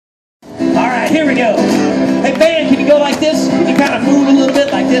here we go. Hey, band, can you go like this? Can you kind of move a little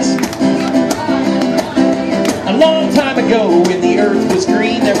bit like this? A long time ago, when the earth was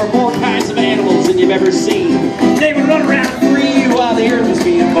green, there were more kinds of animals than you've ever seen. They would run around free while the earth was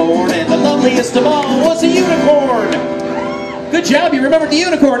being born, and the loveliest of all was a unicorn. Good job, you remembered the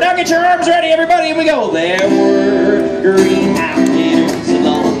unicorn. Now get your arms ready, everybody. Here we go. There were green alligators and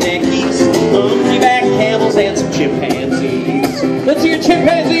long neckies, monkey-back camels, and some chimpanzees. Let's hear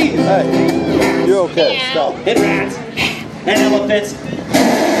chimpanzees. Hey, you're okay. Stop. And rats and elephants.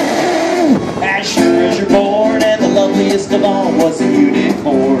 As sure as you're born, and the loveliest of all was a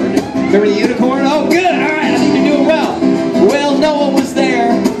unicorn. Remember the unicorn? Oh, good. All right, I think you're doing well. Well, Noah was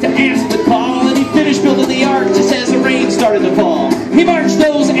there to answer the call, and he finished building the ark just as the rain started to fall. He marched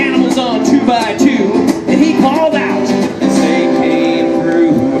those animals on 2 by 2, and he called out as they came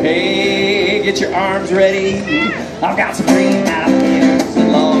through. Hey, get your arms ready. I've got some green alligators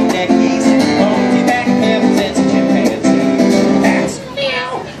and long neckies, monkey-back camels, and some chimpanzees. Bats,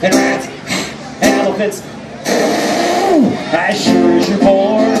 meow, and rats, and elephants. As sure as you're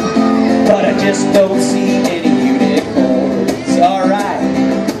born, but I just don't see any unicorns. Alright.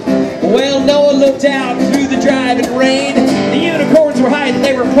 Well, Noah looked out through the driving rain. The unicorns were hiding.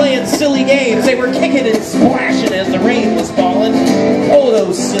 They were playing silly games. They were kicking and splashing as the rain was falling. Oh,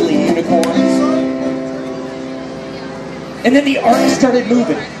 those silly unicorns. And then the ark started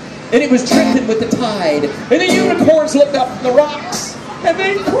moving, and it was drifting with the tide. And the unicorns looked up from the rocks, and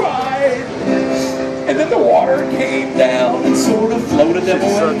they cried. And then the water came down and sort of floated them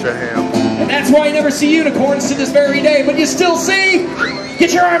away. Such a ham. And that's why you never see unicorns to this very day, but you still see.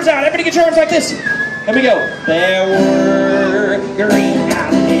 Get your arms out. Everybody get your arms like this. Let me go. There were green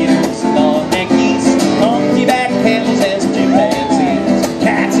alligators, long neckies, monkey-back camels, and some chimpanzees.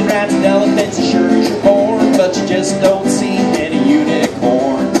 Cats and rats and elephants, as sure as you're born, but you just don't see any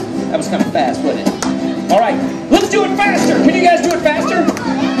unicorn. That was kind of fast, wasn't it? All right, let's do it faster. Can you guys do it faster?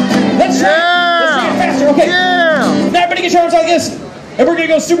 Let's try it. Let's do it faster. Okay. Yeah. Now everybody get your arms like this. And we're gonna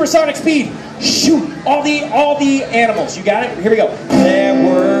go supersonic speed. Shoot all the animals. You got it? Here we go. There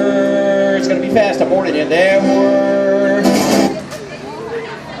were. It's gonna be fast. I'm warning you. There were.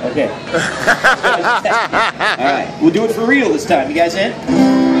 Okay. All right. We'll do it for real this time. You guys in?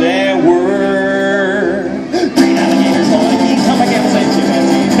 There were green alligators, long neckies, humpback camels, and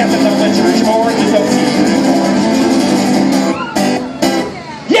chimpanzees. Captain Adventure, more just don't see unicorns.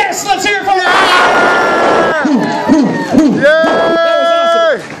 Yes, let's hear it for it.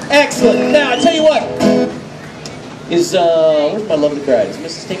 Yay! Excellent. Now, I tell you what. Is, where's my love of the crowd? Is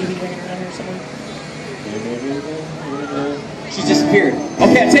Mrs. Stinky Feet hanging around here somewhere? She's disappeared.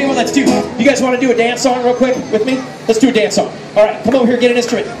 Okay, I tell you what, let's do. You guys want to do a dance song real quick with me? Let's do a dance song. All right, come over here, get an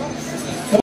instrument.